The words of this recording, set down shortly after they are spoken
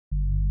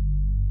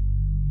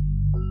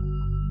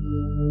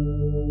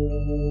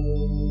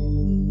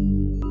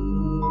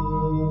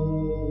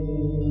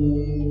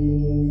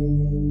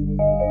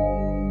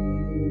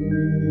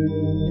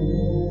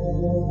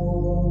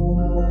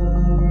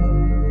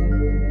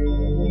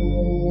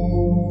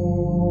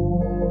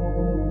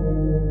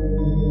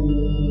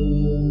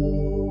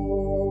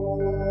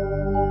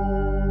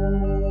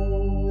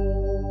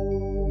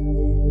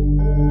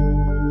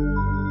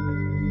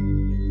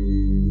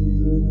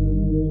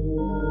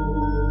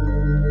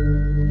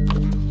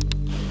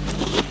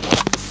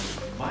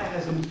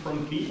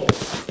From people.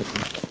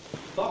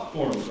 Thought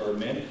forms are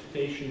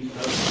manifestations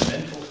of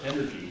mental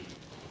energy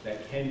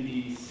that can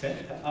be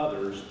sent to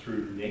others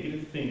through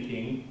negative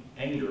thinking,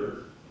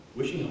 anger,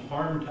 wishing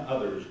harm to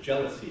others,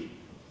 jealousy,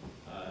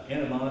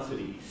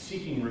 animosity,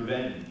 seeking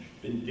revenge,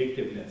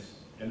 vindictiveness,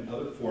 and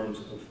other forms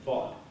of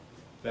thought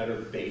that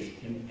are based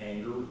in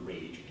anger,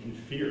 rage, and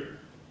fear.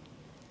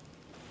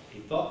 A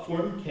thought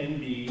form can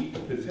be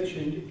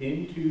positioned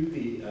into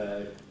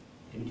the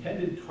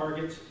intended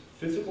target's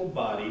physical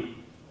body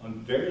on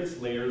various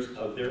layers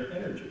of their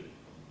energy,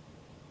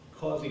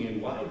 causing a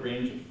wide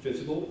range of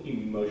physical,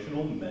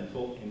 emotional,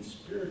 mental, and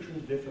spiritual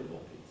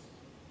difficulties.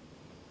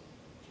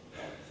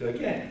 So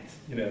again,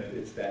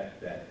 it's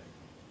that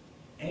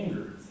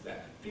anger, it's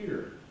that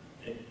fear,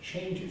 it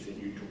changes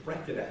and you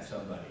direct it at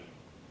somebody,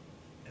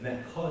 and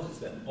that causes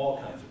them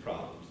all kinds of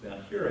problems. Now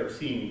here I've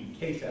seen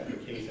case after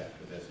case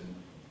after this, and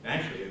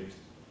actually I've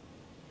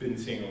been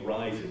seeing a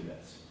rise in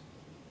this.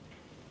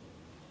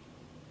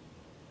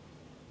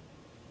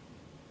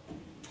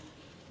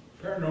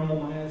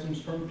 Paranormal miasms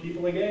from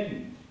people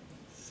again.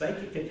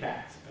 Psychic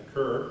attacks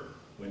occur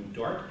when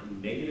dark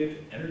and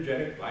negative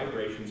energetic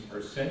vibrations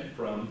are sent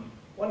from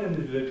one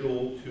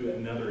individual to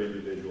another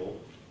individual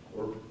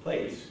or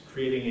place,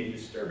 creating a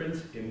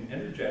disturbance in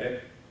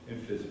energetic and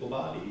physical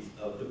bodies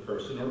of the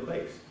person or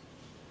place.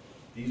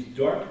 These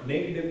dark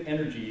negative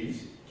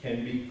energies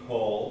can be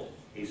called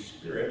a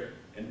spirit,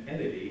 an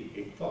entity,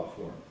 a thought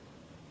form.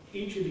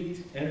 Each of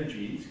these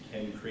energies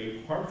can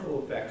create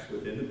harmful effects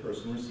within the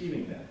person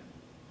receiving them.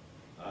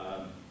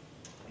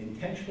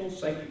 Intentional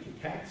psychic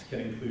attacks can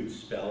include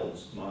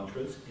spells,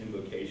 mantras,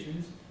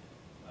 invocations,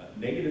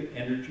 negative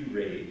energy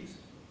raids,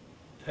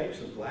 types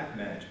of black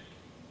magic.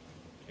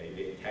 Okay,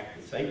 they attack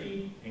the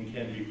psyche and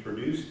can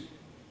produce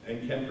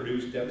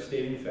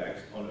devastating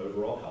effects on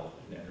overall health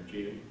and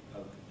energy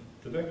of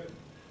the victim.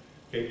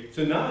 Okay,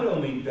 so not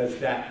only does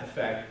that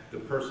affect the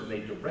person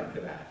they direct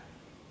it at,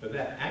 but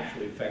that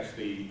actually affects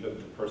the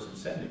person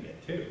sending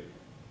it too,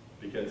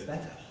 because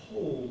that's a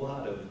whole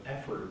lot of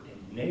effort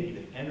and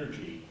negative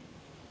energy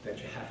that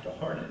you have to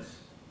harness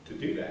to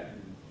do that.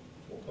 And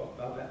we'll talk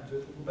about that in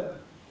just a little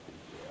bit.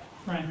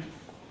 Frank?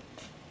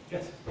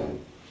 Yes?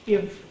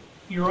 If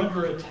you're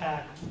under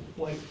attack,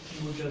 like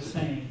you were just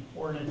saying,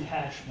 or an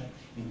attachment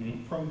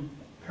from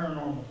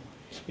paranormal,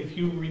 if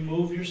you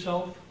remove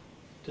yourself,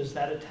 does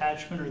that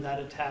attachment or that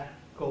attack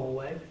go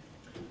away?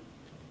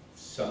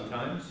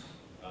 Sometimes,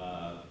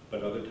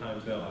 but other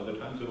times no. Other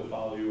times it'll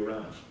follow you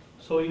around.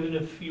 So even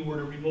if you were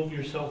to remove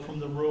yourself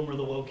from the room or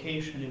the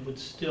location, it would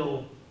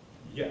still...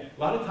 Yeah, a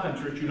lot of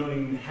times, Rich, you don't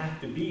even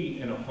have to be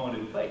in a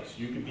haunted place.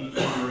 You could be in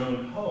your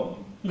own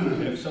home,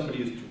 and if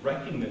somebody is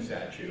directing this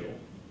at you,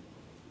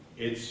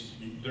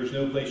 there's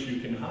no place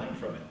you can hide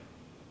from it.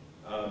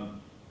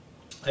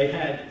 I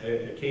had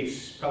a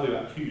case probably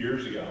about 2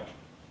 years ago.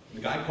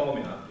 The guy called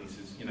me up and he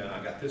says,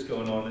 I got this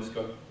going on,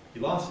 He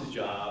lost his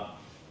job,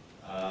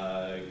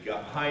 got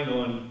behind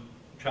on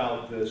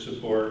child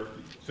support,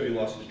 so he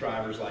lost his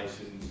driver's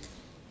license,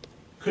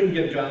 couldn't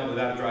get a job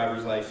without a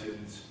driver's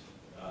license.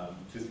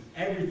 Just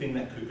everything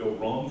that could go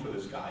wrong for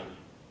this guy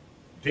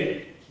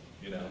did,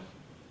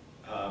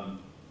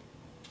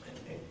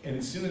 and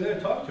as soon as I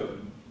talked to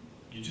him,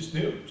 you just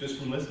knew, just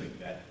from listening,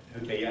 that,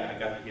 okay, yeah, I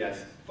got the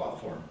yes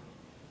thought form.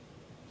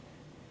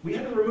 We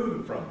had to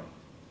remove it from him,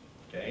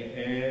 okay,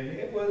 and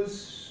it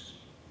was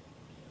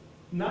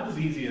not as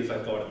easy as I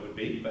thought it would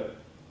be, but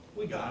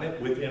we got it.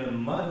 Within a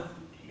month,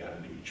 he got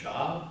a new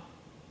job.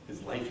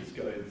 His life is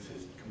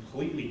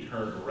completely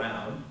turned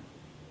around.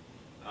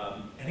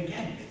 And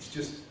again, it's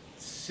just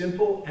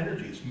simple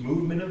energy. It's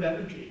movement of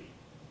energy,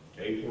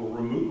 okay, or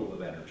removal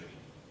of energy.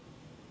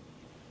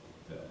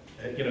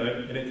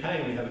 In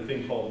Italian, we have a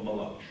thing called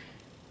meloche,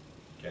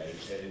 okay,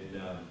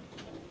 and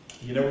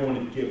you never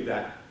want to give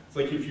that. It's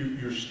like if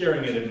you're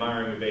staring and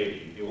admiring a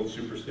baby, the old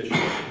superstition is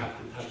you have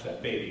to touch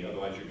that baby,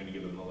 otherwise you're going to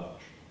give him meloche,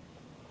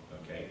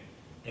 okay?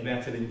 And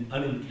that's an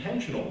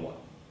unintentional one,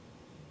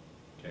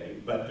 okay?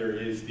 But there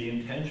is the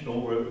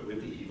intentional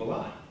with the evil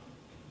eye.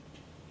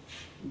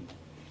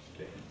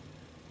 Okay.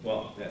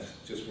 Well, that's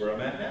just where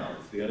I'm at now.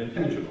 It's the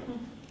unintentional.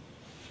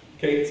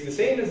 Okay, it's the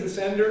same as the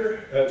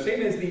sender,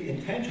 same as the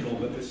intentional,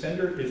 but the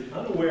sender is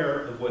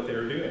unaware of what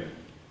they're doing.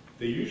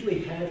 They usually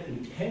have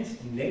intense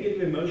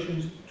negative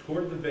emotions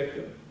toward the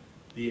victim.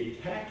 The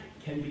attack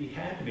can be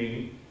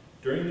happening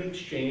during the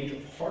exchange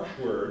of harsh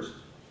words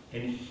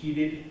and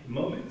heated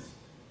moments.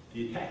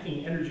 The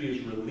attacking energy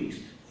is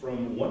released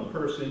from one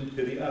person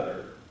to the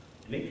other,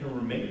 and it can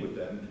remain with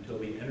them until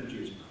the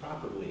energy is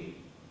properly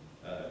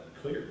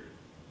cleared.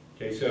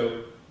 Okay,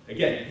 so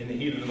again, in the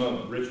heat of the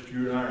moment, Rich,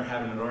 you and I are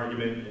having an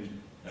argument,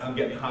 and I'm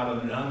getting hot on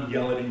it, and I'm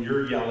yelling, and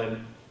you're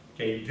yelling.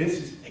 Okay, this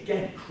is,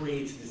 again,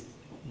 creates this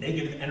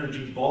negative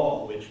energy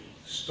ball, which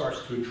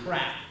starts to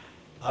attract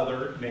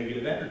other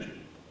negative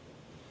energy.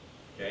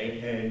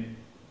 Okay, and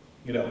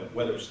you know,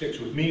 whether it sticks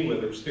with me,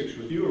 whether it sticks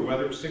with you, or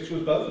whether it sticks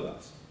with both of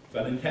us, it's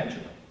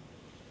unintentional.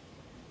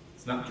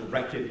 It's not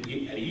directed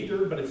at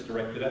either, but it's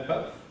directed at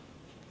both.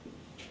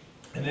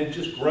 And then it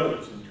just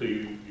grows until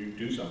you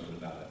do something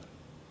about it.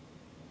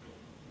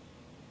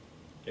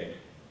 Okay,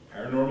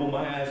 paranormal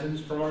miasms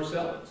from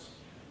ourselves.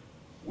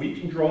 We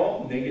can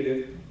draw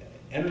negative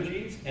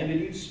energies,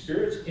 entities,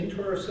 spirits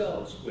into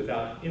ourselves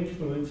without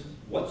influence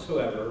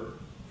whatsoever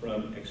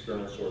from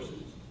external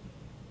sources.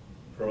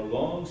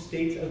 Prolonged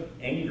states of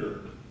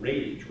anger,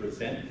 rage,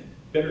 resentment,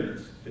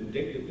 bitterness,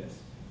 vindictiveness,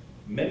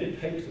 many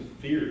types of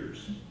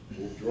fears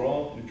will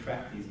draw and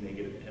attract these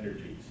negative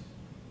energies.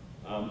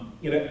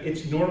 You know,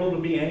 it's normal to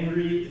be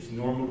angry, it's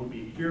normal to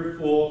be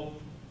fearful.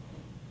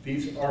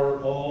 These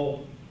are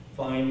all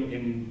fine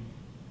in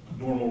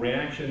normal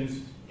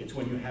reactions. It's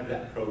when you have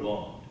that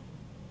prolonged.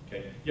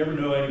 Okay? You ever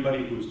know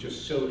anybody who's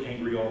just so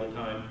angry all the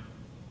time?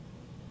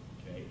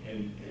 Okay,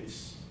 and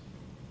it's,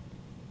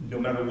 no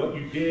matter what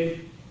you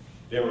did,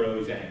 they were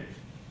always angry.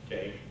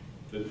 Okay?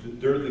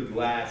 They're the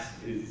glass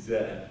is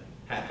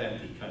half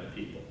empty kind of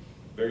people.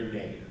 Very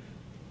negative.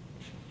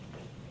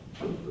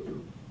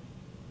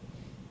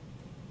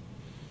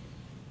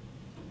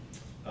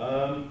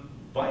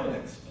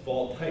 Violence of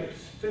all types,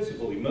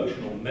 physical,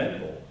 emotional,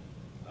 mental,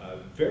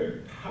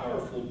 very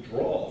powerful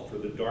draw for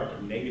the dark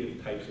and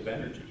negative types of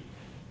energy.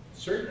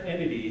 Certain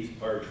entities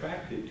are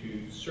attracted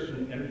to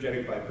certain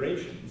energetic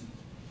vibrations,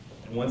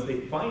 and once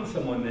they find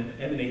someone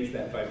that emanates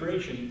that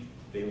vibration,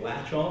 they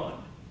latch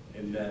on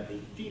and they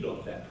feed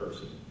off that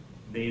person.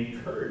 They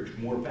encourage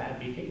more bad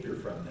behavior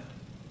from them.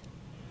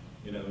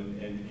 You know,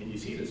 and you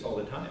see this all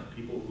the time.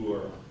 People who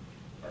are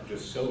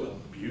just so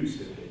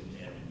abusive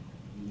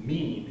and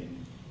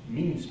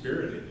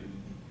mean-spirited.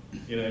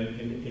 And, you know,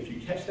 and if you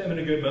catch them in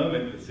a good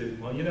moment, they say,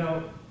 well, you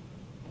know,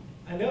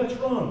 I know it's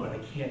wrong, but I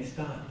can't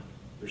stop.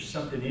 There's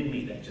something in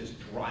me that just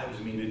drives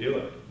me to do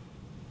it.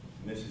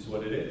 And this is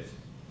what it is.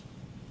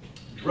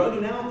 Drug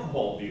and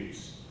alcohol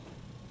abuse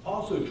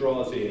also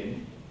draws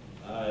in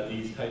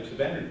these types of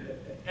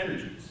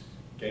energies.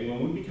 Okay,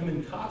 when we become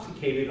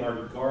intoxicated,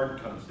 our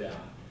guard comes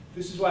down.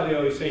 This is why they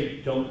always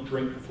say, don't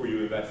drink before you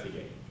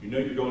investigate. You know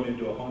you're going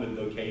into a haunted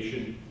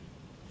location,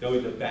 it's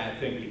always a bad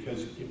thing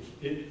because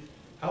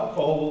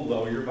alcohol will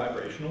lower your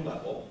vibrational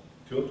level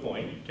to a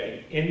point,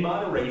 okay? In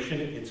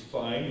moderation, it's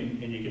fine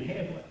and you can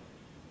handle it.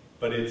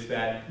 But it's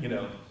that, you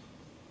know,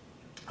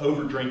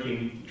 over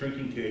drinking,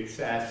 drinking to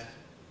excess,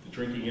 the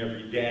drinking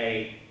every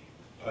day,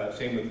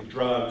 same with the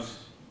drugs,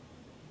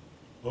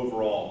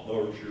 overall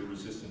lowers your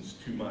resistance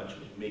too much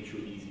and makes you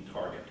an easy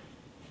target.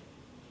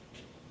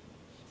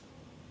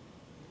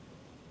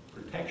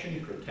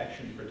 Protection,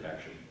 protection,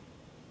 protection.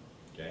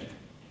 Okay?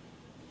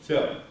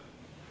 So,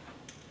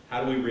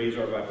 how do we raise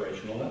our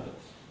vibrational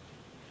levels?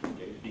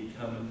 Okay,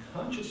 become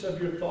conscious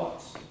of your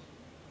thoughts.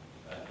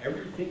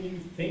 Everything you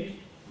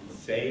think, and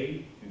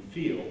say, and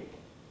feel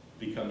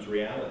becomes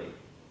reality.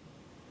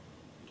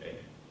 Okay?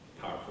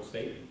 Powerful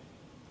statement.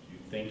 You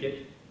think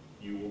it,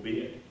 you will be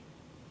it.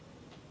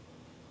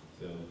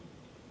 So,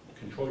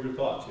 control your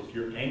thoughts. If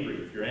you're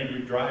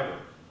angry driver,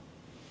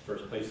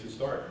 first place to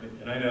start.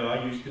 And I know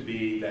I used to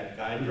be that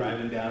guy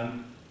driving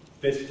down,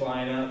 fist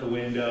flying out the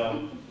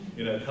window,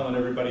 you know, telling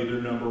everybody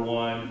they're number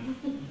one.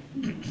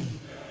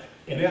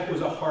 And that was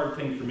a hard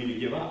thing for me to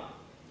give up.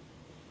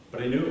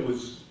 But I knew it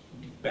was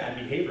bad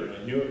behavior, and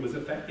I knew it was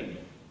affecting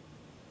me.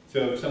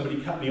 So if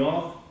somebody cut me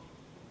off,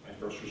 my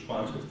first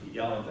response was to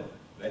yell at them.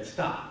 I'd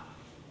stop.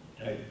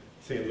 And I'd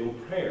say a little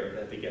prayer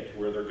that they get to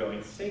where they're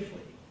going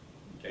safely.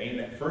 Okay, and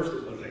at first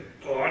it was like,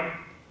 God,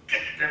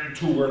 get them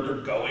to where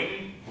they're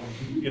going,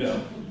 you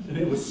know, and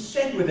it was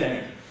said with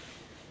anger,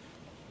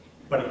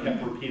 but I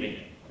kept repeating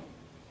it.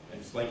 And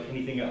it's like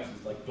anything else,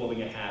 it's like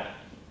building a habit.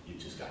 You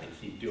just got to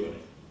keep doing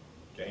it,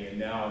 okay? And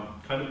now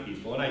I'm kind of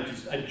peaceful, and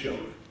I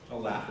joke,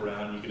 I'll laugh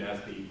around. You can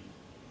ask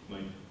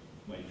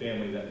my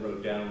family that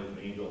rode down with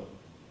me, they'll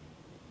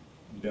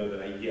know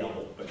that I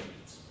yell, but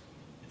it's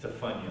a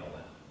fun yell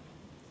now.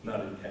 It's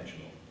not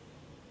intentional,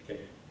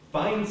 okay?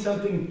 Find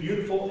something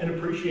beautiful and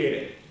appreciate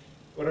it.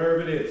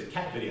 Whatever it is,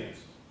 cat videos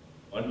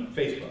on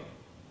Facebook.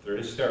 They're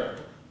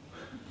hysterical.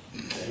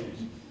 Okay?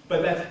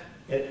 But that's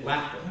it,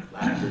 laughter.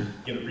 Laughter,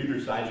 you know,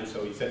 Reader's Digest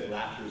always said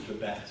laughter is the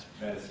best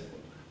medicine.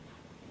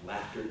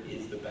 Laughter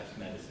is the best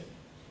medicine,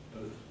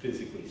 both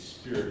physically,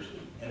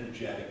 spiritually,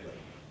 energetically.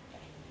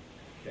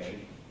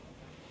 Okay?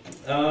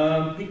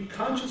 Be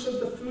conscious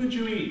of the food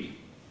you eat.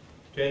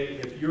 Okay?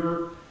 If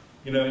you're,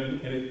 you know,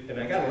 and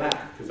I gotta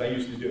laugh because I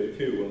used to do it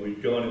too. When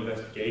we'd go on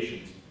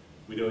investigations,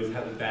 we'd always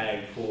have a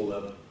bag full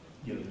of,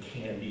 you know,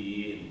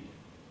 candy and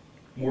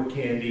more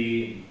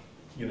candy and,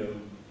 you know,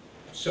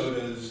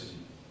 sodas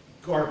and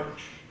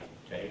garbage.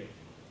 Okay?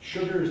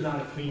 Sugar is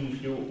not a clean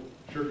fuel.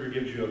 Sugar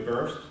gives you a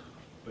burst,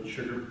 but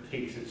sugar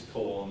takes its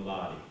toll on the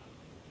body.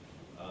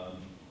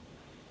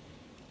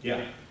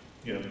 Yeah,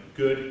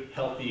 good,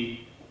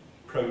 healthy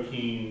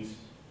proteins,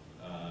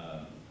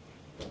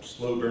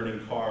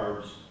 slow-burning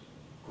carbs,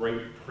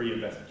 great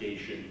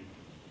pre-investigation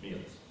meals.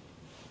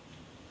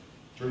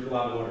 Drink a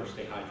lot of water,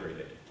 stay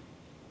hydrated,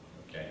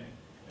 okay?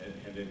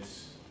 And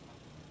it's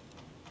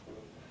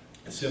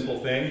a simple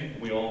thing.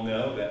 We all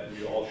know that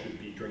we all should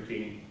be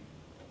drinking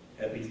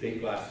at least 8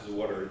 glasses of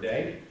water a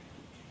day.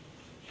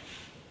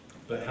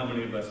 But how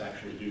many of us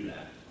actually do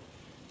that?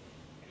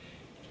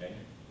 Okay?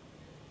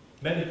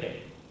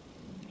 Meditate,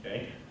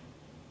 okay?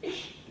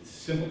 It's a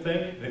simple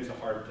thing, and it's a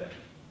hard thing.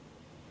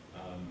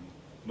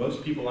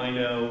 Most people I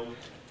know,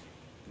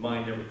 the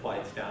mind never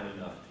quiets down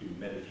enough to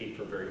meditate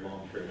for very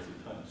long periods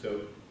of time.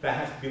 So that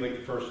has to be like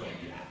the first one.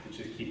 You have to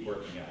just keep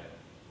working at it,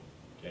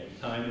 okay?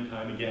 Time and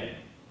time again.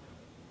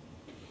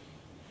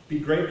 Be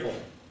grateful,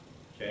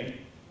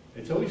 okay?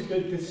 It's always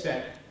good to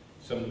set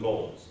some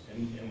goals,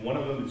 and one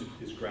of them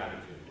is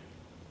gratitude.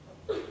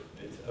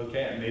 It's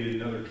okay, I made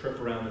another trip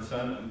around the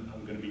sun,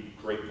 I'm going to be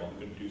grateful. I'm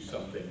going to do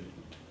something,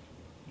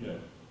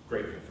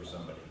 grateful for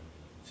somebody.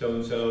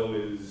 So-and-so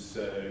is,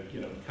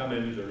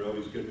 coming, they're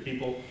always good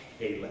people.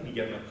 Hey, let me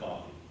get my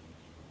coffee.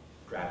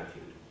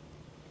 Gratitude.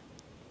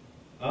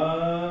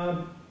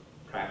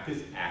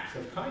 Practice acts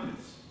of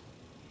kindness,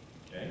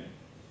 okay?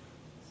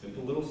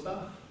 Simple little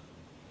stuff.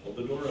 Hold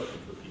the door open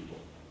for people,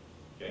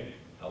 okay?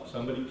 Help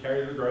somebody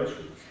carry their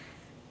groceries.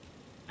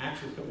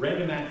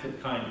 Random acts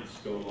of kindness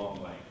go a long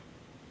way.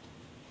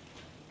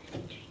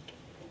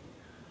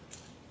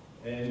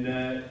 And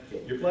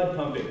get your blood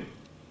pumping,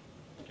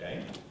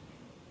 okay?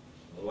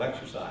 A little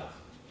exercise.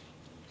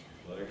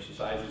 A little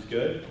exercise is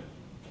good.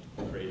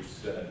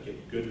 Creates,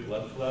 get good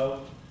blood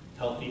flow,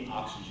 healthy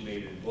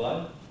oxygenated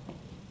blood.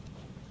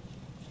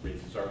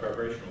 Raises our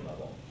vibrational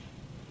level.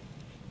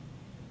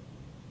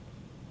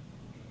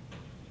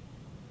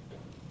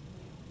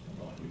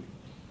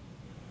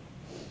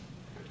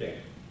 Okay.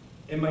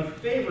 And my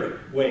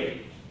favorite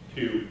way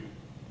to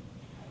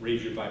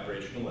raise your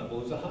vibrational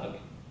level is a hug.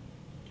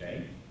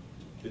 Okay?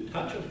 The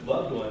touch of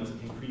loved ones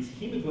increase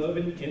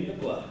hemoglobin in the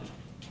blood,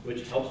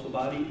 which helps the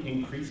body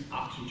increase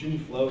oxygen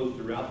flow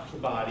throughout the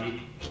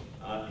body,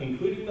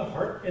 including the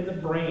heart and the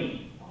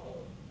brain.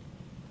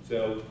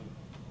 So,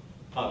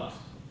 hugs.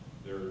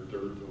 They're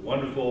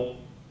wonderful.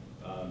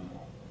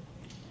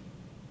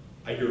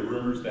 I hear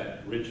rumors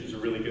that Rich is a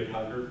really good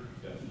hugger.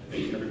 I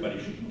think everybody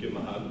should give him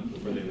a hug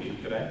before they leave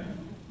today.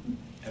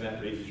 And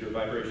that raises your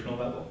vibrational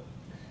level.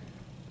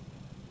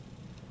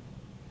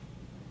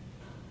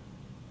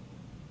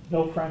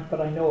 No, Frank, but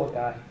I know a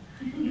guy.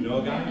 You know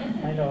a guy?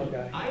 I know a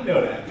guy. I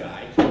know that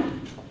guy.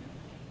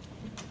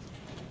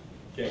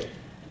 Okay.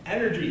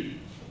 Energy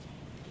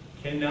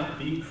cannot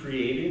be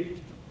created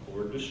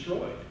or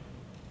destroyed.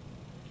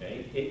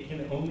 Okay? It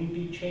can only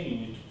be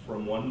changed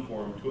from one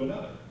form to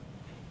another.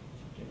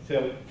 Okay.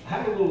 So I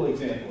have a little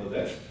example of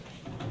this.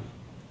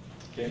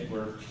 Okay,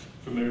 we're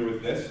familiar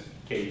with this,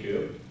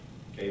 K2.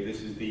 Okay,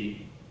 this is the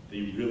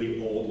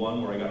really old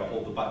one where I got to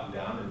hold the button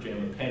down or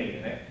jam a penny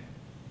in it.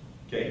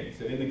 Okay,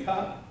 so in the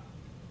cup,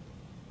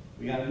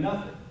 we got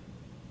nothing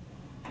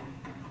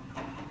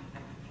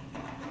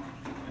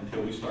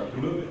until we start to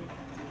move it.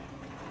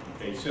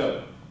 Okay,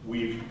 so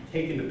we've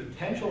taken the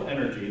potential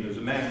energy, and there's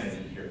a magnet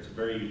in here. It's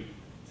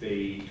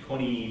a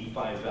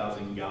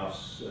 25,000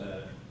 Gauss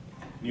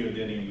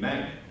neodymium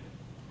magnet.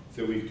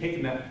 So we've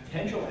taken that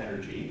potential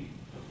energy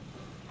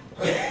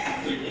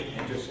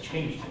and just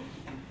changed it.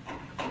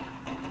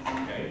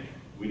 Okay,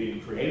 we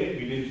didn't create it,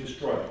 we didn't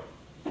destroy it.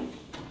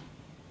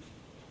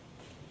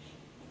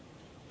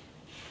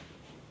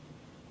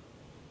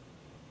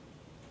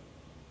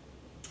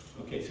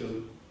 Okay, so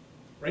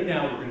right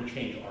now we're going to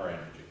change our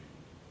energy.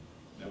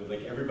 And I would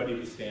like everybody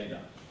to stand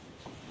up.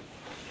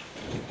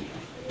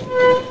 I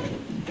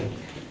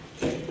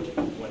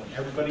want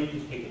everybody to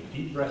take a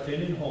deep breath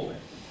in and hold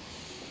it.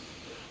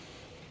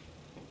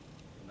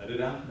 Let it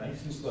out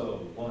nice and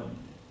slow. 1,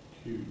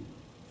 2,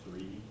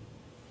 3,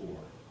 4.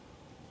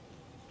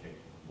 Okay,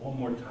 one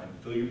more time.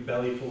 Fill your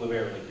belly full of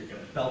air like you're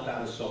going to belt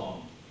out a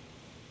song.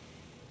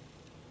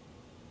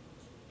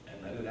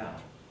 And let it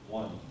out.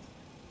 1,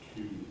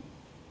 2,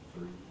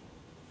 3,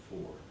 4.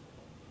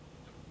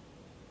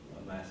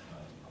 One last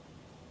time.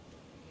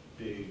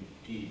 Big,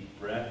 deep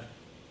breath.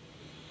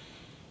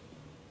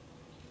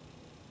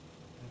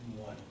 And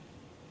 1, 2,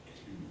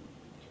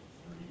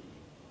 3,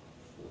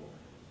 4.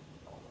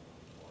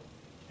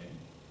 Okay.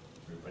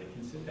 Everybody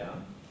can sit down.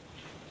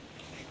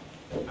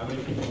 How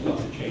many people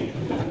love to change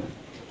with that?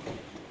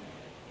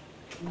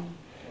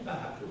 About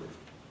half the room.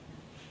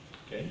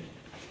 Okay.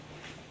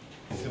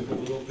 A simple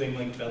little thing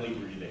like belly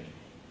breathing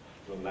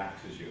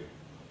relaxes you.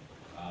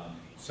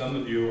 Some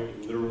of you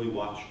literally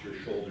watched your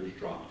shoulders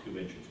drop 2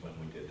 inches when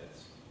we did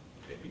this,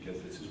 okay?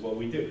 Because this is what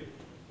we do.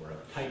 We're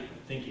uptight,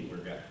 we're thinking we're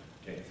good.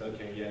 Okay, it's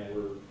okay, yeah,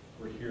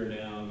 we're here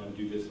now, I'm going to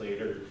do this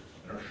later,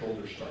 and our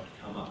shoulders start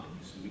to come up,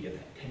 and so we get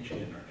that tension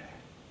in our neck.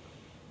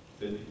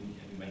 So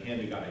in my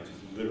hand to God, I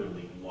just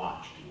literally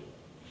watched you.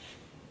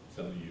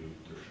 Some of you,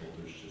 your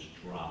shoulders just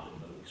drop,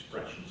 and the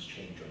expressions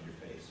change on your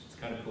face. It's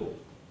kind of cool.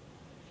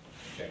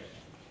 Okay.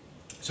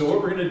 So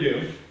what we're going to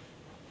do,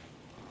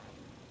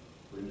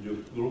 we're going to do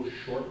a little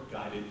short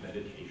guided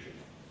meditation.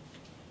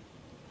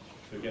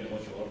 So again, I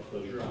want you all to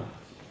close your eyes.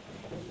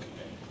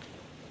 Okay.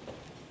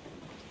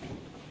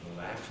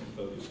 Relax and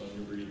focus on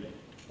your breathing.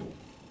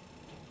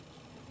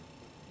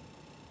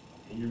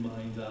 In your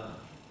mind's eye,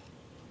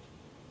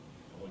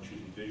 I want you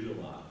to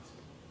visualize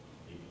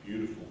a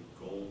beautiful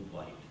gold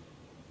light.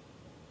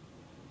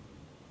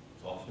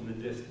 It's off in the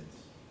distance.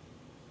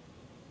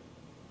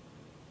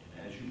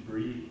 And as you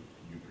breathe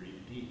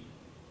deep,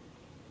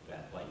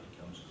 that light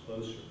becomes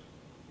closer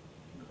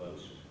and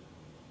closer.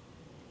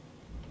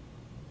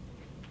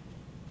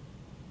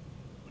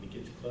 When it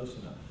gets close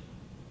enough,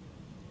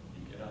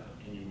 you get up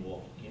and you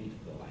walk into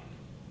the light.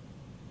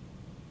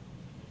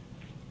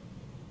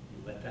 You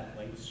let that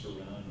light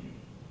surround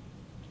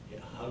you.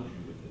 It hugs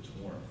you with its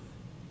warmth.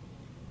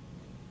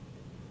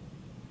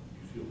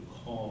 You feel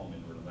calm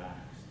and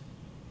relaxed,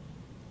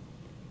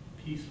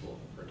 peaceful,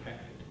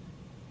 protected.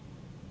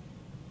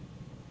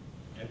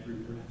 Every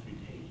breath you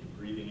take, you're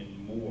breathing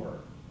in more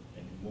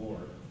and more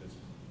of this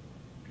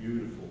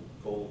beautiful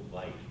gold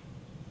light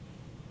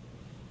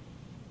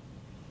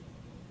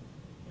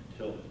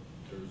until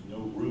there's no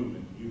room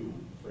in you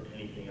for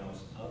anything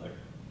else other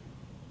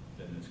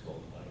than this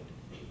gold light.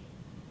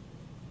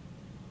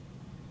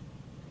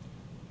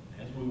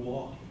 As we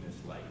walk in this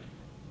light,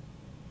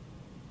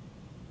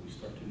 we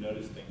start to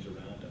notice things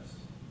around us.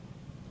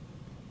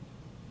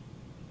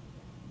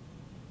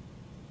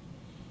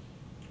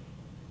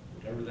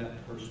 Whatever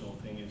that personal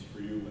thing is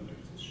for you, whether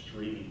it's a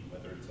stream,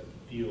 whether it's a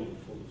field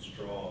full of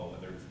straw,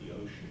 whether it's the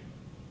ocean,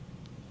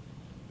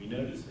 we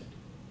notice it.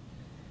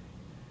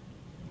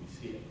 And we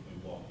see it,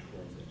 we walk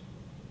towards it.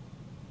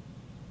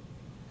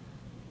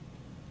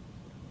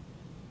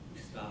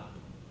 We stop.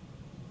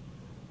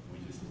 We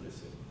just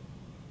listen.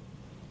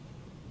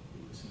 We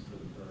listen for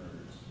the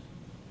birds.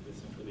 We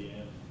listen for the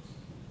animals.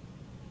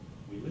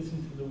 We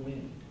listen to the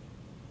wind.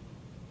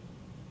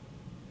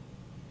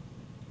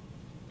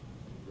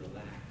 We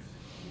relax.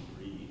 We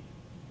breathe.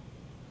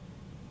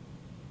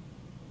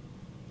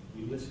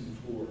 We listen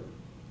for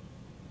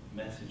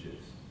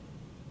messages.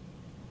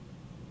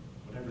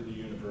 Whatever the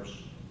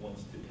universe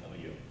wants to tell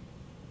you.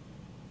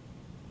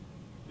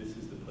 This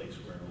is the place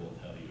where it will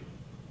tell you.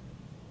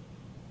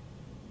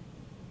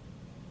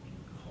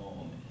 You're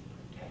calm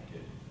and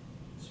protected,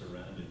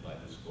 surrounded by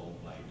this gold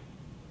light.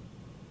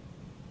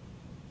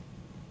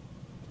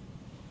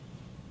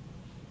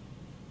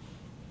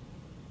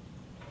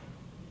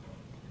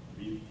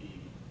 Breathe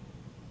deep.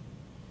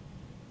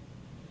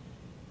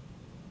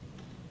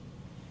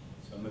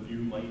 Some of you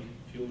might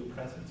feel the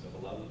presence of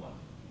a loved one.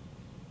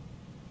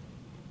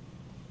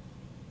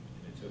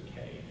 And it's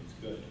okay, and it's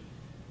good.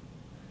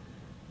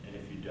 And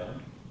if you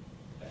don't,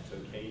 that's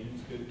okay, and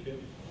it's good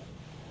too.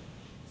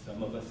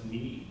 Some of us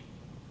need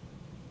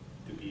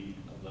to be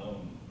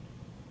alone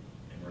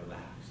and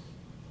relaxed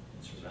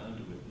and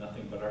surrounded with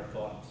nothing but our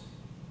thoughts.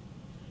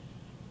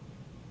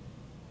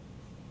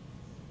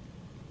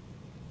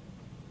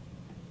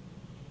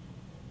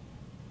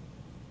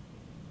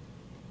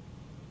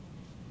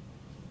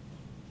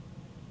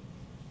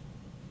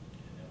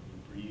 And then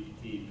we breathe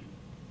deep.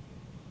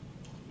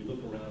 We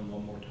look around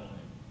one more time.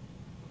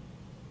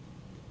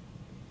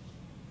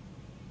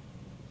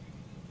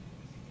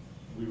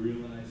 We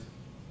realize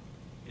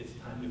it's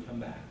time to come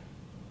back.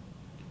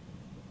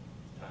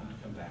 It's time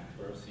to come back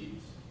to our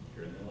seats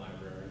here in the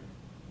library.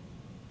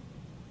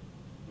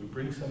 We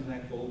bring some of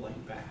that gold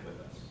light back with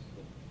us.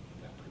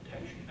 That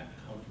protection, that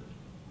comfort,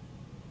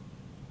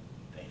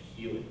 that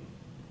healing.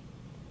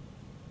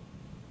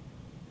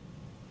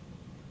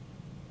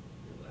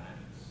 Relax,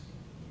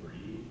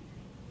 breathe.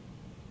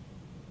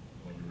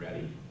 When you're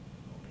ready,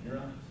 open your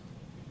eyes.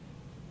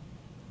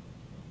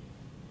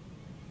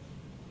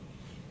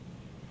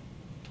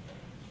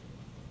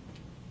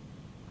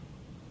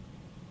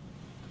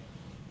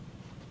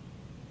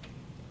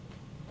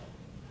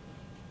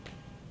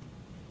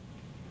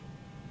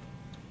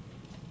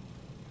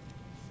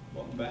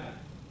 Welcome back.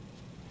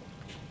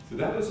 So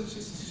that was just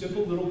a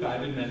simple little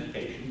guided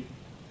meditation.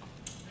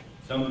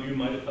 Some of you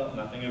might have felt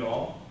nothing at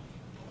all.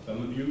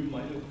 Some of you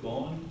might have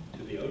gone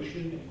to the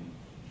ocean and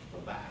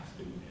relaxed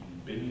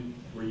and been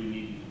where you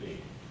needed to be.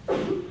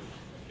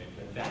 Okay,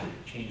 but that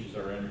changes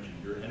our energy.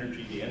 Your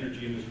energy, the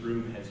energy in this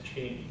room has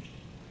changed.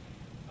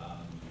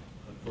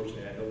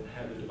 Unfortunately, I don't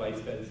have a device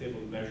that is able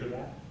to measure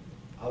that,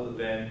 other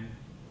than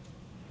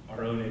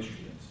our own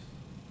instruments.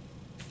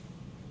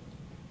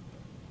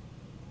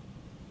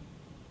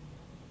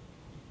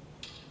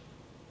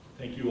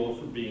 Thank you all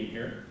for being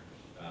here.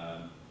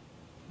 I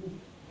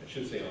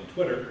should say on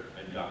Twitter,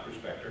 I'm Dr.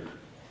 Spectre.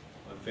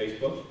 On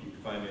Facebook, you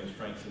can find me as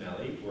Frank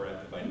Cinelli or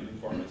at the Vitamin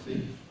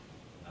Pharmacy.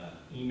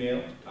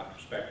 Email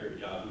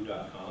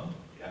drspectre@yahoo.com.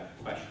 If you have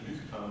questions,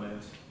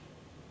 comments,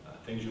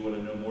 things you want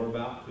to know more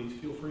about, please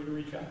feel free to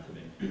reach out to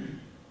me. And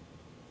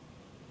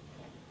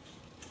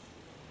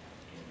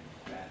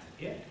that's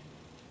it.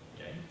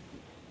 Okay?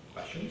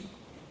 Questions?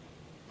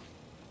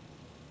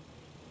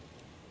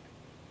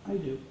 I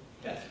do.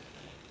 Yes.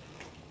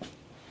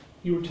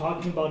 You were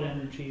talking about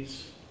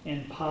energies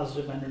and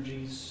positive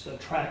energies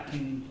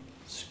attracting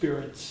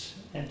spirits,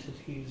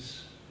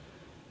 entities.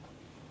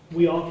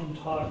 We often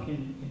talk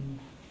in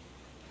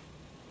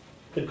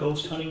the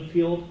ghost hunting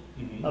field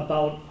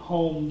about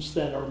homes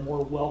that are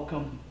more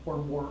welcome or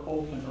more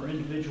open, or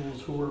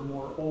individuals who are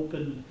more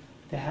open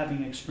to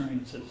having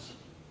experiences.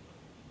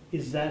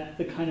 Is that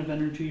the kind of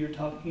energy you're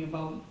talking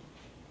about?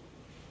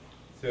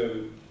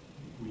 So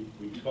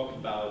we talk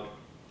about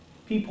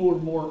People who are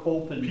more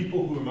open.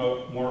 people who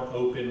are more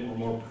open or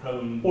more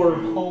prone Or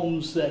to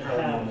homes that have,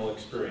 paranormal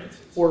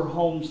experiences. or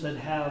homes that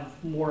have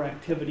more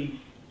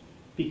activity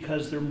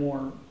because they're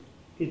more,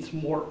 it's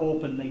more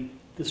open,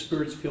 the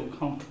spirits feel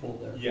comfortable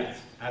there. Yes,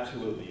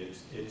 absolutely.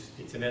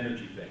 It's an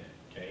energy thing,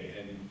 okay?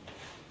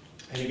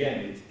 And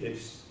again,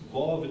 it's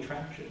law of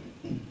attraction.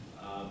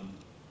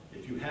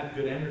 If you have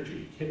good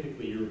energy,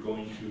 typically you're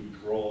going to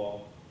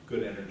draw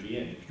good energy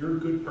in. If you're a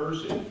good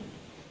person,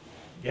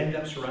 you end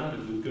up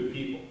surrounded with good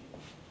people,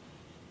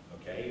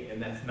 okay?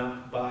 And that's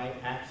not by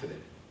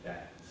accident.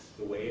 That's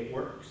the way it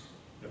works.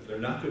 If they're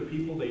not good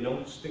people, they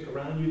don't stick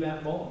around you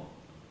that long.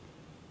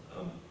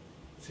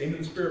 Same in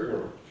the spirit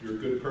world. If you're a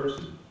good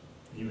person,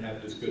 you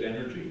have this good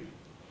energy,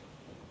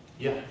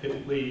 yeah,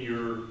 typically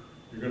you're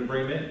going to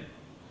bring them in.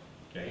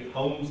 Okay,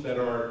 homes that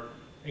are,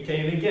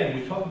 okay, and again,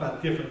 we talk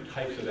about different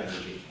types of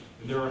energy.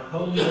 There are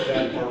homes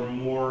that are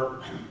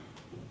more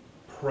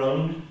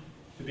prone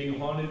to being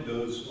haunted.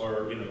 Those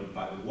are,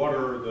 by the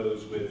water,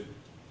 those with,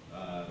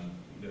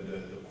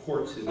 the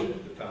quartz in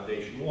the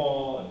foundation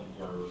wall,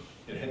 or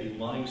in heavy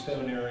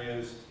limestone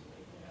areas.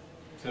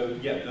 So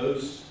yeah,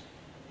 those,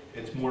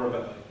 it's more of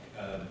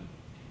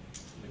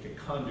like a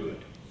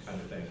conduit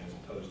kind of thing, as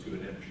opposed to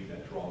an energy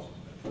that draws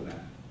for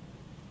that.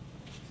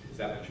 Is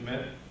that what you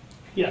meant?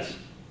 Yes,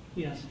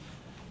 yes.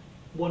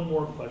 One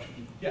more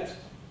question. Yes.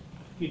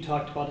 You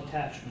talked about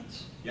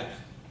attachments. Yes.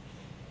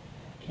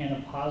 Can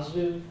a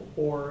positive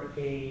or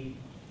a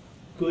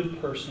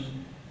good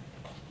person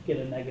get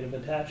a negative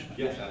attachment?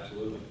 Yes,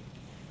 absolutely.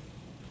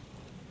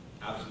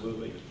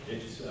 Absolutely.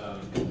 It's,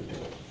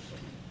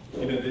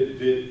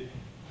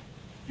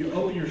 you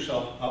open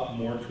yourself up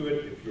more to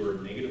it if you're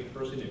a negative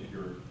person, if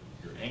you're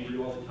angry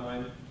all the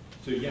time.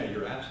 So yeah,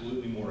 you're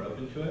absolutely more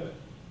open to it.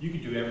 You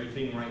could do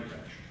everything right,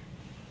 Rich,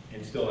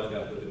 and still end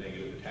up with a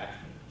negative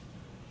attachment.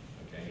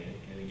 Okay,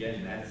 and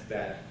again, that's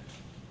that.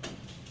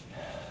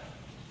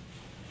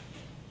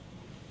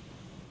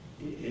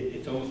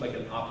 It's almost like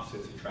an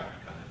opposites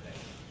attract kind of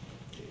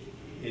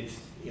thing.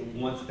 It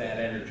wants that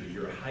energy.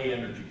 You're a high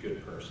energy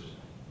good person,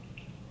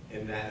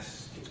 and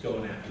it's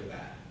going after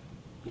that.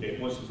 Okay,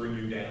 it wants to bring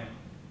you down.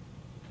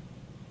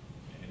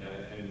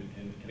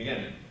 And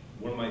again,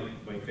 one of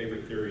my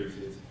favorite theories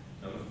is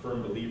I'm a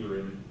firm believer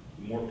in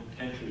the more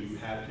potential you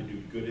have to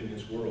do good in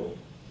this world,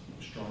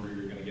 the stronger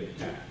you're going to get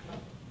attacked.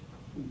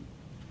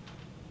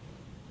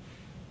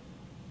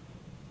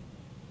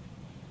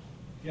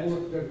 Yes?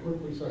 Well, then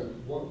quickly say,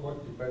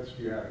 what defense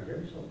do you have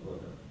against something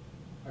like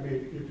that? I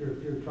mean, if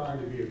you're trying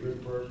to be a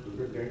good person, a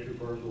good natured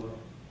person, well,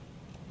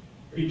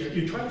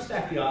 You try to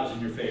stack the odds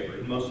in your favor,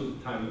 and most of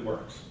the time it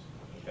works.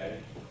 Okay?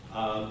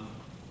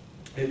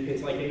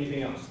 It's like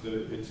anything else.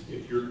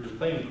 If you're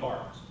playing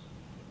cards,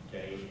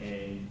 okay,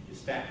 and you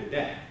stack the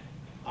deck,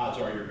 odds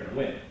are you're going to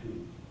win,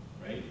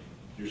 right?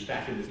 You're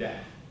stacking the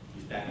deck.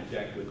 You stack the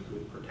deck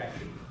with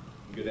protection,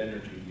 good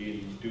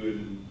energy,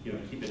 doing,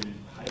 keeping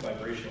high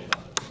vibrational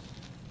levels.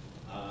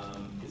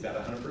 Is that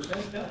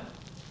 100%? No.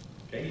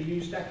 Okay,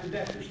 you stack the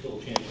deck, there's still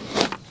a chance of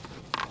winning.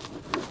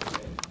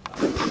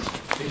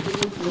 Same thing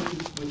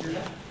with your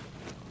deck.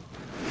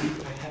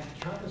 I have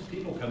countless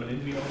people coming in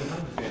to me all the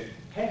time and saying,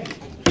 hey,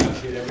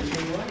 I did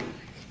everything right.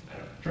 I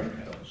don't drink,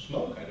 I don't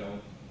smoke, I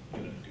don't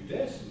do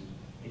this,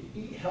 and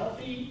eat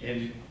healthy,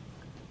 and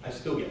I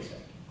still get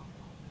sick.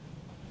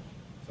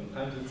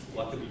 Sometimes it's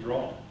luck of the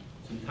draw.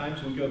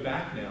 Sometimes we go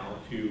back now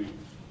to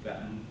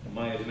that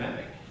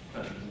miasmatic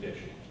kind of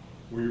condition,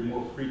 where you're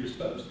more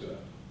predisposed to it.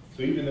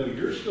 So even though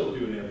you're still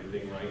doing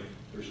everything right,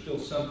 there's still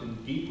something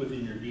deep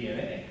within your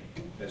DNA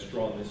that's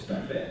drawing this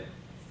stuff in.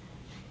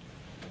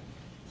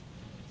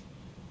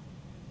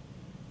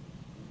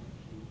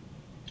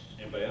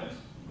 Anybody else?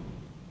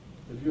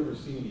 Have you ever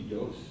seen any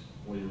ghosts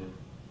when you were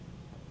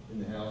in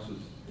the houses?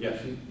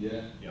 Yes.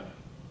 Yeah? Yeah.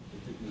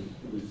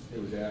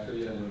 It was after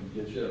you, and when it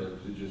gets you, or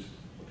was it just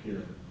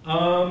appearing?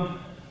 I've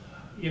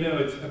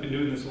been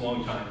doing this a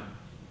long time.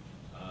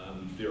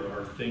 There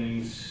are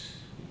things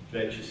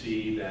that you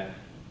see that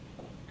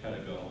kind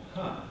of go,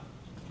 huh,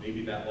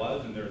 maybe that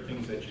was, and there are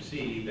things that you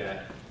see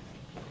that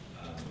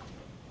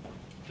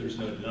there's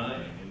no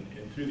denying.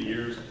 And through the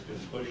years, I've been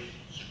pushed,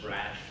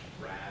 scratched,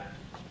 grabbed.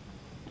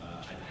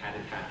 I've had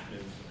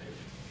attachments.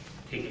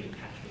 I've taken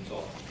attachments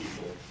off of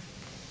people.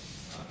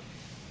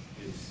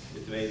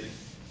 It's amazing.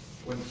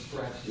 When it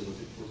scratched you, was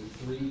it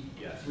three?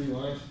 Yes. 3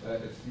 lines?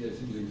 It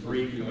seems like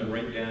 3 coming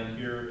right down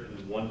here,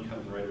 and 1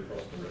 coming right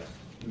across the wrist.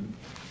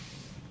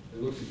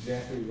 It looks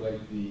exactly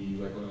like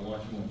when I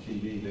watch them on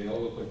TV. They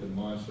all look like the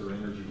Monster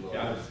Energy logo.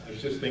 Yeah, I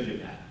was just thinking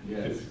that.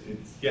 Yes.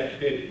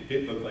 It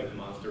did look like the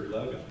Monster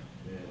logo.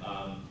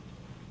 Yeah.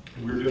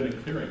 And we were doing a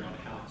clearing on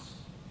a house.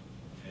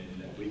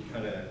 And we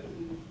kind of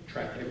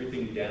tracked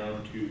everything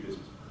down to this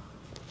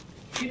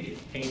hideous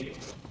painting.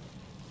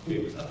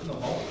 It was up in the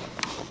hall.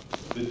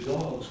 The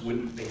dogs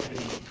wouldn't, they had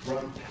to be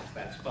drunk past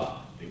that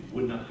spot. They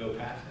would not go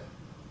past it.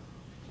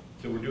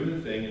 So we're doing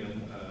the thing,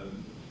 and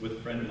with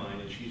a friend of mine,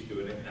 and she's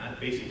doing it. And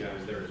basically, I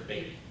was there as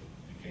bait,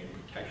 okay,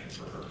 protection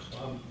for her. So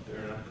I'm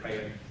there and I'm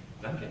praying,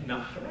 and I'm getting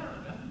knocked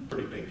around. I'm a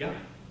pretty big guy.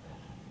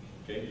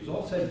 Okay, it was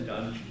all said and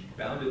done. She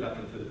bounded up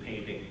into the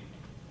painting.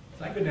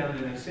 So I go down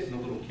and I sit in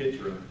the little kid's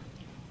room.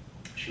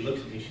 She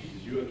looks at me. She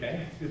says, "You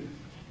okay?" I said,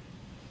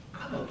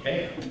 "I'm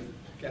okay.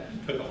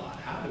 That took a lot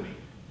out of me."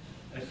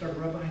 And I started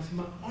rubbing. I said,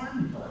 "My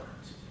arm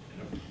burns."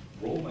 And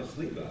I rolled my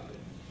sleeve up, and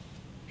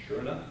sure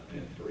enough, I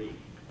had 3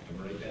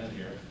 come right down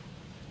here,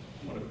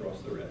 1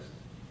 across the wrist.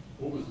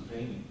 What was the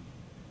painting?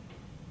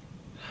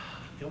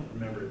 I don't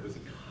remember. It was a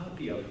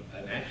copy of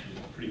an actually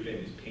pretty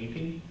famous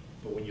painting,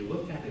 but when you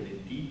looked at it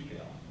in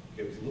detail,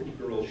 it was a little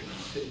girl. She was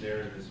sitting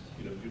there in this,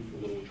 beautiful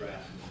little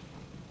dress,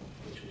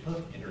 and she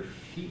looked, and her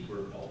feet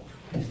were all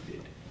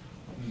twisted.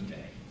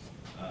 Okay,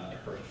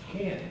 her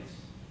hands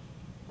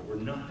were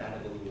not that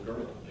of a little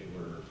girl. They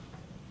were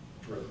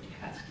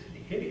grotesque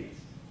and hideous.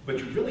 But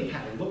you really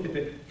had to look at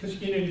it, because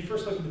you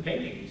first look at the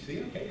painting, and you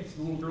see, okay, it's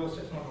a little girl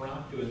sitting on a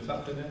rock doing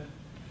something.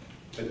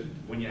 But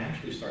when you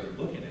actually started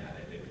looking at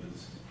it, it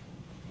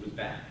was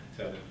bad.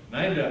 So, and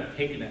I ended up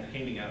taking that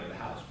painting out of the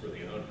house for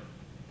the owner.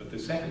 But the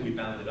second we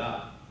bound it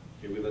up,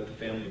 we let the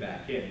family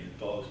back in.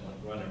 The dogs went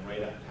running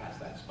right up past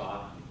that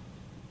spot.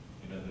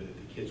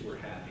 The kids were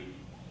happy.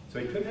 So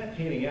I took that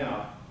painting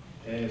out,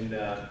 and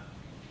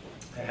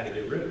I had to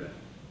get rid of it.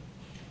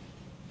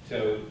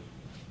 So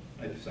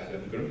I decided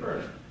I'm going to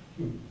burn it.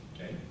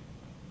 Okay?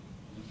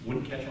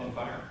 Wouldn't catch on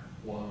fire.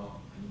 Wow.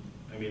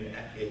 I mean,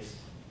 it's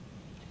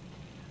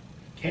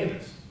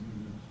canvas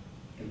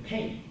and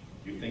paint.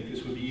 You'd think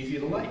this would be easy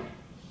to light.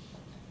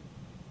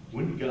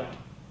 Wouldn't go.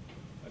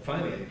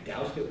 Finally, I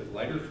doused it with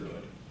lighter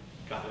fluid,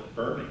 got it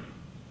burning.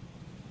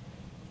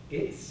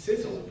 It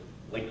sizzled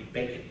like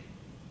bacon.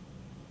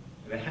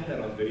 And I had that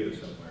on video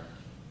somewhere.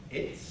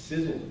 It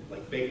sizzled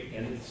like bacon,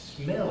 and it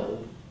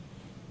smelled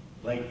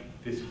like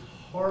this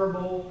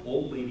horrible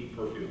old lady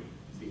perfume.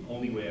 It's the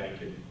only way I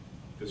could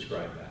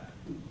describe that.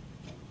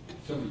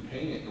 Somebody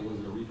painted it, or was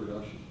it a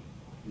reproduction?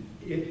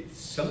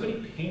 Somebody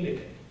painted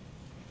it,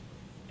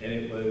 and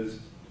it was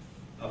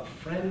a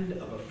friend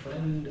of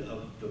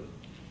the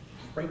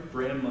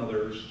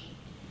great-grandmother's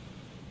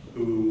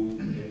who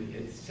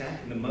had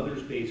sat in the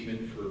mother's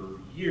basement for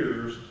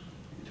years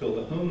until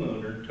the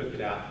homeowner took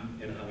it out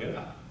and hung it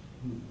up.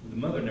 The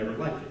mother never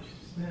liked it.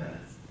 She said, "Nah,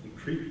 it's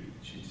creepy."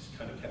 She just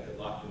kind of kept it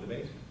locked in the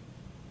basement.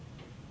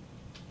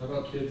 How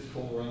about kids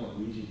fooling around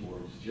with Ouija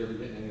boards? Did you ever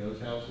get in any of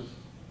those houses?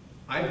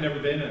 I've never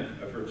been.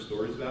 I've heard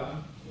stories about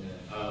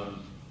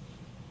them.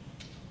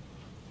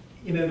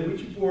 Yeah. The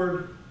Ouija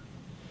board,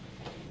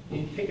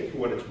 you take it for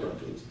what it's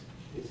worth.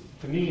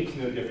 To me, it's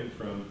no different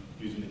from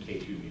using the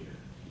K2 meter.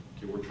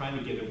 Okay, we're trying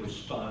to get a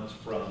response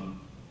from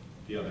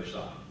the other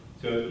side.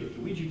 So if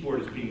the Ouija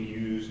board is being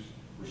used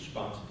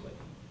responsibly,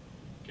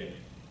 okay,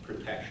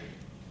 protection,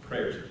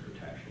 prayers of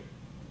protection,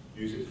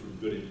 use it for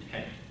good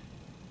intent.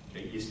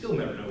 Okay, you still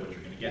never know what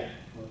you're going to get.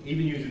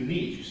 Even using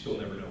these, you still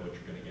never know what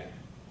you're going to get.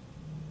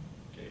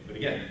 Okay, but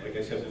again, like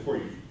I said before,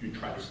 you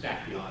try to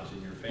stack the odds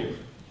in your favor.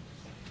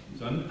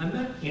 So I'm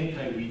not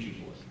anti-Ouija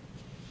board.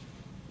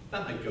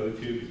 Not my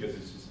go-to because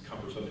it's just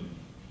cumbersome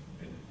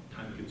and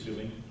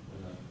time-consuming.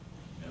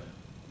 Yeah.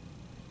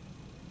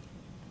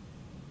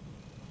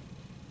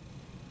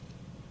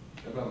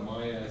 How about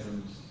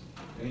miasms?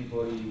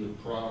 Anybody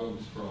with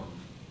problems from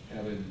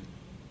having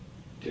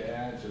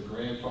dads or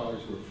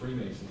grandfathers who are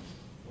Freemasons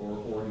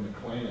or in the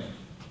Klan?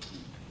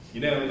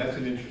 That's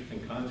an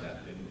interesting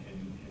concept, and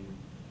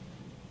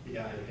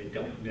yeah, I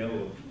don't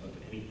know of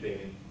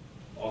anything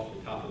off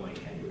the top of my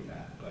head with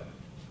that, but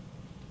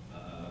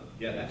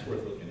yeah, that's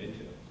worth looking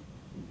into.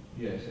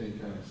 Yes, any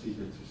kind of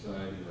secret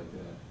society like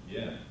that.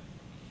 Yeah.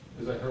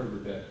 Because I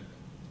heard that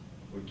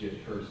would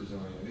get curses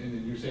on you.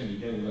 And you're saying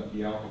again about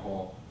the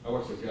alcohol. I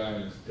watched a guy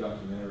in this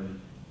documentary,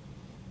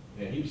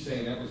 and he was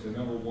saying that was the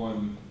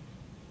 #1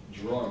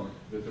 drug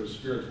that those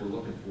spirits were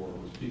looking for,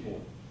 was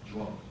people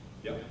drunk.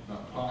 Yep.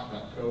 Not pot,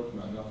 not coke,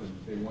 not nothing.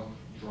 They want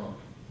drunk.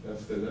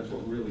 That's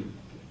what really.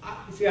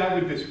 See, I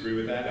would disagree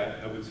with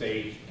that. I would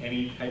say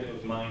any type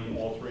of mind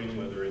altering,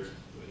 whether it's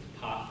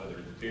pot, whether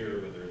it's beer,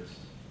 whether it's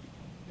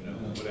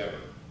whatever.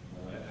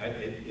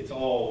 It's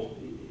all,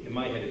 in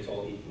my head, it's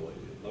all equal.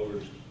 It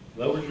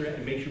lowers your,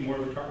 it makes you more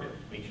of a target,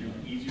 makes you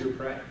easier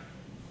prey.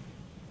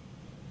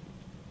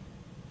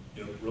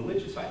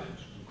 Religious items,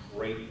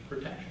 great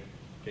protection.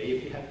 Okay,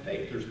 if you have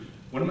faith. There's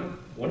one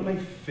of my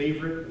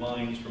favorite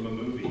lines from a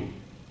movie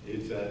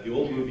is the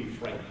old movie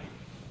Fright Night.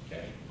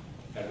 Okay,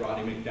 had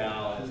Roddy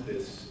McDowall as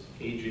this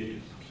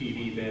aged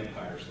TV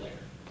vampire slayer.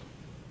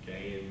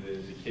 Okay,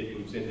 and the kid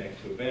moves in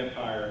next to a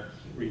vampire,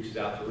 reaches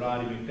out to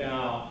Roddy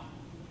McDowall.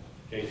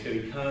 Okay, so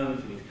he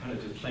comes and he's kind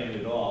of just playing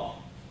it off.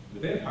 The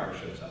vampire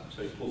shows up,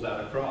 so he pulls out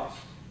a cross.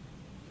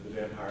 The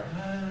vampire,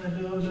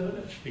 no, no,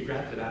 no. He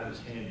grabs it out of his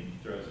hand and he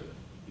throws it.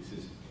 He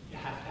says, you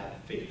have to have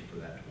faith for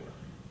that to work.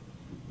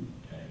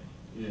 Okay?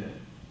 Yeah.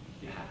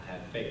 You have to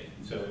have faith.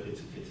 So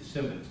it's a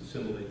symbol. It's a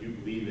symbol that you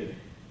believe in,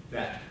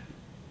 that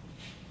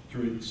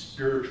through its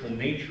spiritual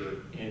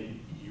nature and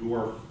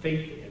your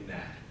faith in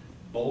that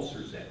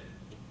bolsters it.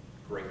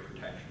 Great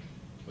protection.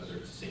 Whether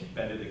it's St.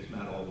 Benedict's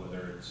medal,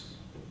 whether it's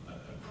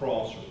a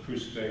cross or a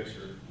crucifix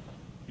or,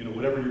 you know,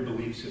 whatever your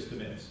belief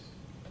system is.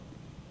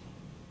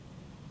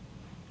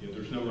 You know,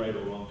 there's no right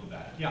or wrong to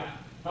that. Yeah.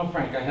 Oh,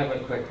 Frank, I have a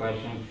quick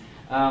question.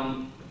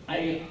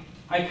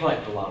 I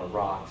collect a lot of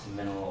rocks and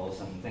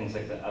minerals and things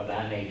like that, of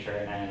that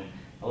nature, and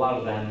a lot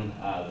of them,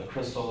 the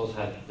crystals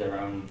have their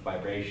own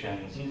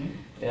vibrations.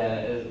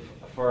 Mm-hmm.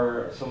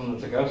 For someone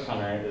that's a ghost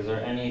hunter, is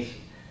there any?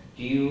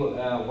 Do you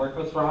work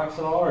with rocks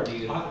at all, or do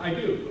you? I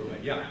do a little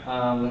bit,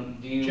 yeah.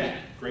 Do you? Jet,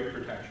 great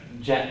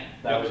protection. Jet.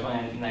 That Yep. was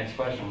my next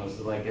question. Was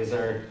like, is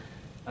there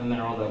a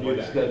mineral that Knew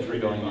works that. good for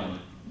going on?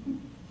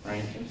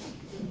 Right.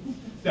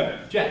 No,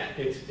 jet.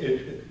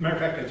 Matter of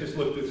fact, I just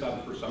looked this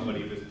up for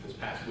somebody this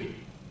past week.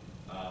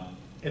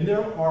 And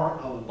there are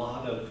a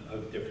lot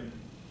of different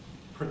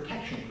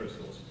protection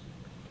crystals.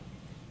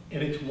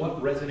 And it's what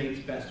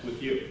resonates best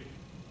with you.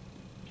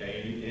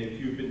 Okay, and if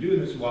you've been doing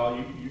this a while,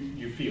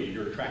 you feel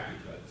you're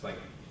attracted to it. It's like,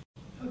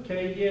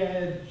 okay,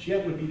 yeah,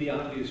 jet would be the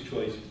obvious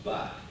choice,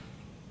 but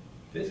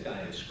this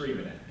guy is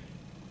screaming at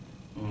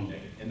me.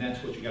 Okay? And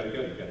that's what you got to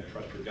go. You got to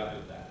trust your gut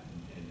with that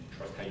and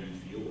trust how you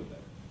feel with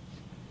it.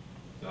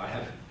 So I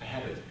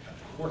have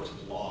a quartz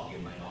log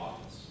in my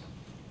office.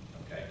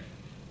 Okay,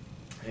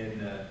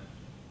 and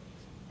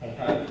I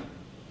have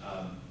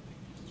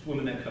this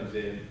woman that comes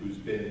in who's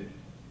been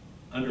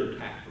under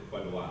attack for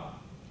quite a while.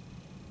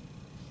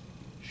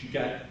 She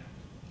got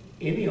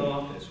in the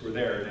office. We're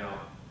there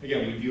now.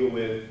 Again, we deal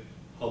with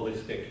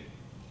holistic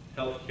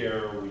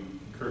healthcare. We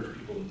encourage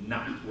people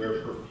not to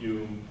wear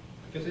perfume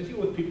because I deal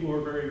with people who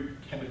are very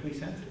chemically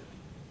sensitive.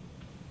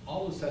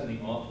 All of a sudden,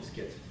 the office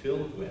gets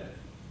filled with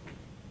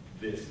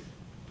this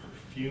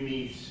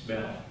perfumey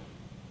smell.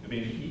 I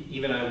mean,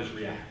 even I was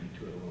reacting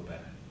to it a little bit.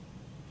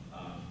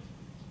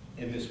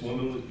 And this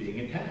woman was being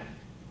attacked.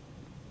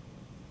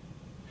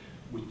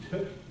 We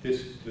took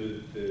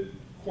the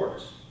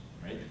quartz,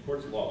 right, the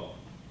quartz log,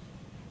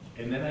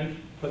 and then I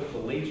put the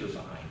laser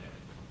behind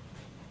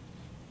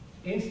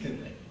it.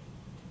 Instantly,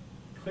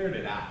 cleared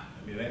it out.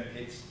 I mean,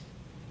 it's,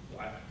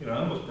 you know, I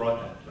almost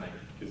brought that tonight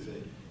because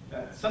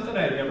that's something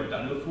I had never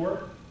done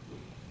before.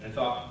 And I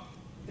thought,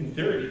 in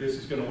theory, this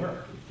is going to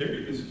work. In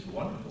theory, this is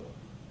wonderful.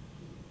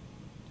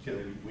 You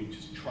know, we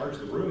just charged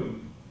the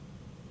room.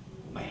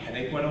 My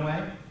headache went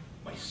away.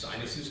 My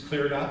sinuses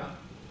cleared up.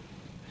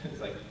 It's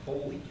like,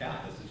 holy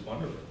cow, this is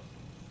wonderful.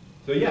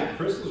 So yeah,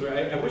 crystals are,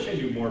 I wish I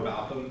knew more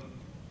about them.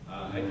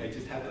 I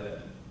just have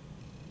the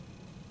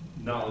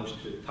knowledge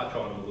to touch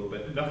on them a little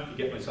bit, enough to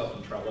get myself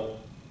in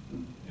trouble.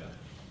 Yeah.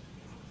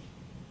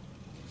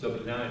 So,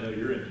 but now I know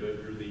you're into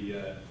it.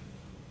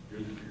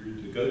 You're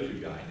the go-to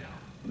guy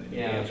now.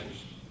 Yeah.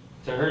 Answers.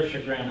 To her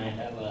chagrin, I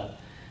have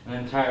an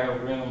entire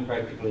room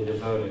practically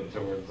devoted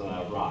towards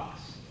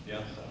rocks.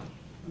 Yeah. So.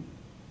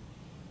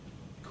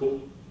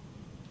 Cool.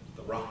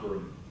 The rock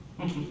room.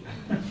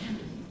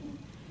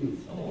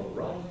 Oh,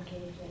 rock.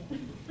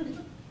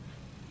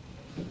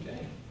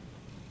 Okay.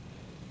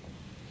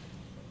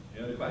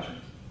 Any other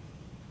questions?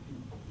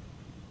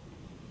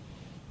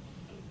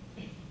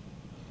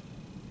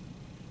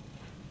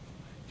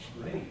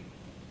 Great.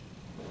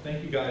 Well,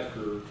 thank you guys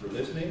for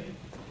listening.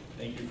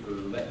 Thank you for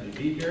letting me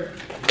be here.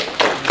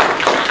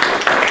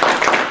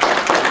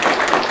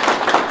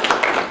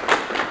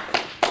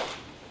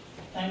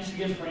 Thanks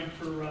again, Frank,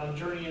 for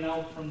journeying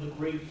out from the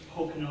great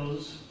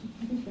Poconos.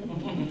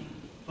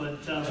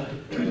 But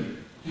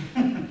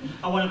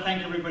I want to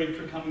thank everybody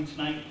for coming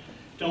tonight.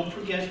 Don't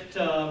forget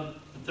the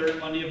third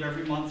Monday of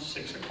every month,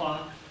 6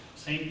 o'clock,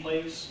 same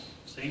place,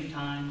 same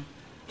time.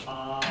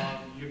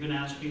 You're going to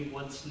ask me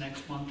what's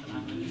next month, and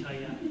I'm going to tell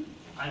you,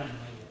 I don't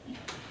know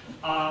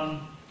yet.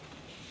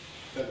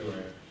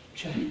 February.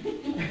 Check.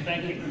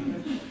 Thank you.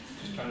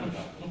 Just trying to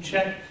help.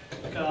 Check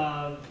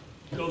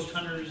Ghost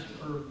Hunters,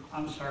 or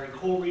I'm sorry,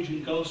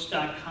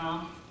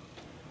 coalregionghost.com,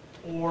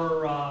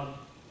 or on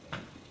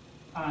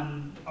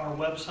our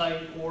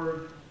website,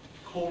 or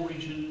Coal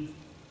Region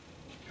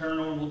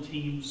Paranormal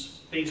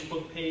Team's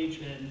Facebook page,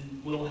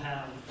 and we'll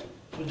have,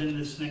 within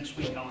this next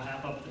week, I'll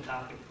have up the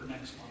topic for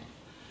next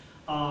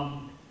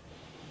month.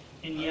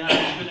 And yeah,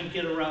 I'm going to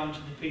get around to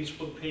the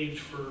Facebook page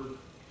for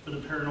the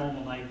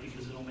Paranormal Night,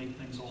 because it'll make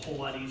things a whole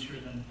lot easier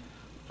than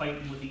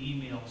fighting with the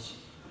emails.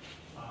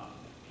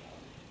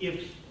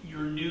 If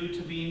you're new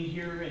to being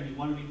here and you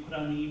want to be put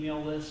on the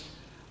email list,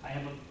 I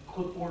have a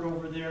clipboard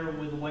over there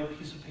with a white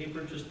piece of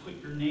paper. Just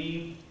put your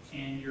name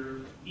and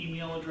your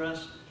email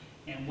address,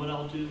 and what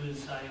I'll do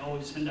is I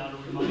always send out a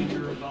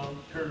reminder about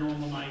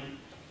Paranormal Night,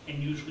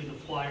 and usually the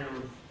flyer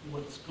of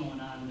what's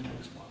going on the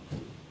next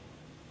month.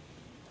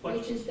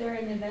 Which, is there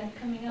an event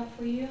coming up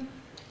for you,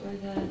 for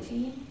the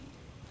team?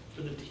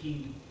 For the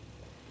team.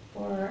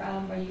 Or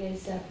are you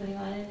guys putting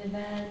on an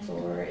event?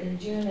 Or in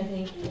June, I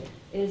think,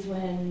 is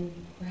when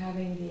we're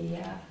having the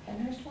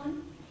Penhurst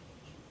one?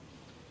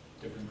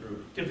 Different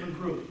group. Different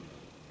group,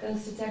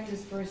 Ghost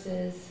Detectives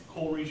versus,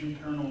 Coal Region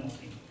Paranormal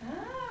Team.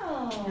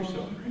 oh. You're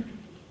so great.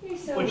 You're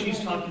so What she's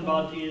talking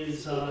wonderful. about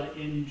is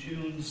in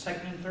June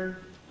 2nd and 3rd,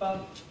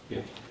 Bob?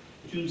 Yeah.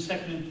 June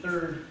 2nd and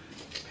 3rd,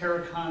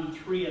 Paracon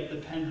 3 at the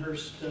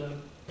Penhurst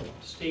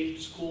State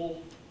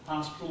School,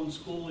 Hospital and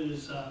School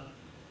is,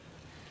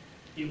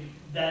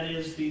 that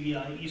is the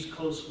East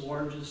Coast's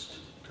largest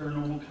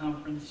paranormal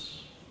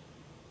conference.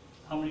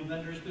 How many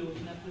vendors are we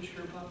looking at this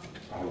year, Bob?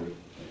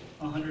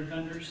 100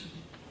 vendors.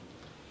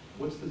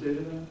 What's the date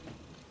of that?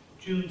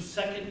 June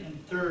 2nd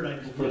and 3rd, I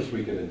believe. First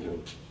weekend in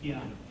June.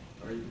 Yeah.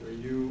 Are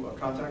you a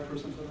contact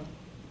person for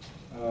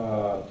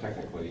that?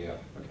 Technically, yeah.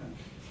 Okay.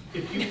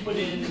 If you put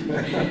in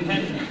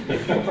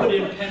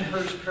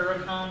Penhurst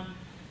Paracon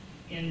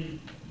in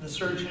the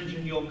search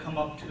engine, you'll come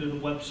up to the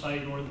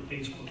website or the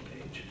Facebook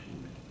page.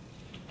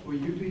 Will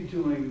you be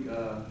doing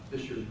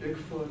this year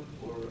Bigfoot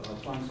or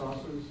flying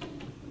saucers?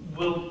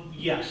 Well,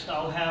 yes,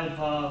 I'll have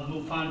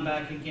MUFON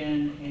back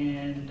again,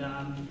 and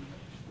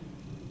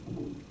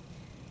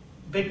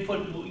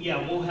Bigfoot,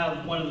 yeah, we'll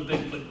have one of the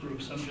Bigfoot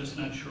groups. I'm just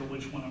not sure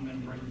which one I'm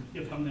going to bring,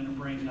 if I'm going to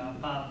bring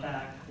Bob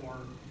back, or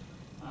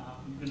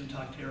I'm going to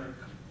talk to Eric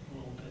a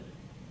little bit.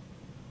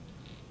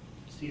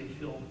 See if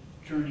he'll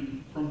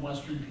journey from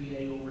Western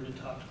PA over to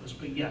talk to us.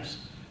 But yes,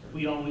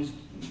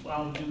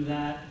 I'll do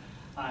that.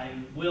 I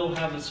will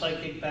have a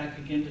psychic back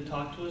again to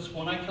talk to us.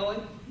 Won't I, Kelly?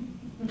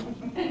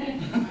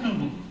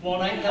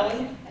 Won't I,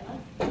 Kelly?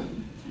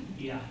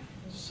 Yeah.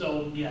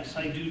 So yes,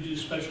 I do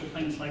special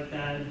things like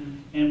that,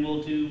 and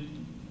we'll do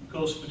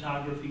ghost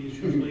photography is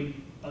usually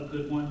a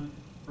good one,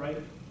 right?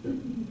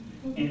 And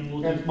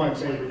we'll do That's my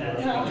things like favorite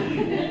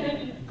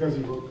that. Because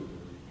he looked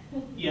at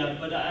it. Yeah,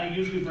 but I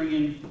usually bring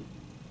in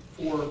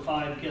 4 or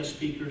 5 guest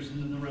speakers,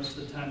 and then the rest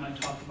of the time I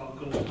talk about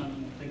ghost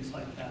hunting and things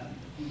like that.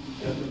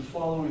 I've been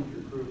following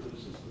your group.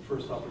 This is the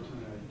first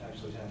opportunity I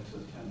actually had to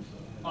attend.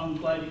 So I'm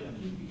glad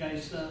you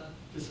guys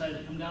decided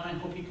to come down. I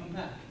hope you come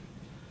back.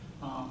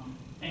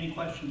 Any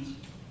questions?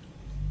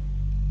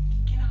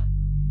 Get out.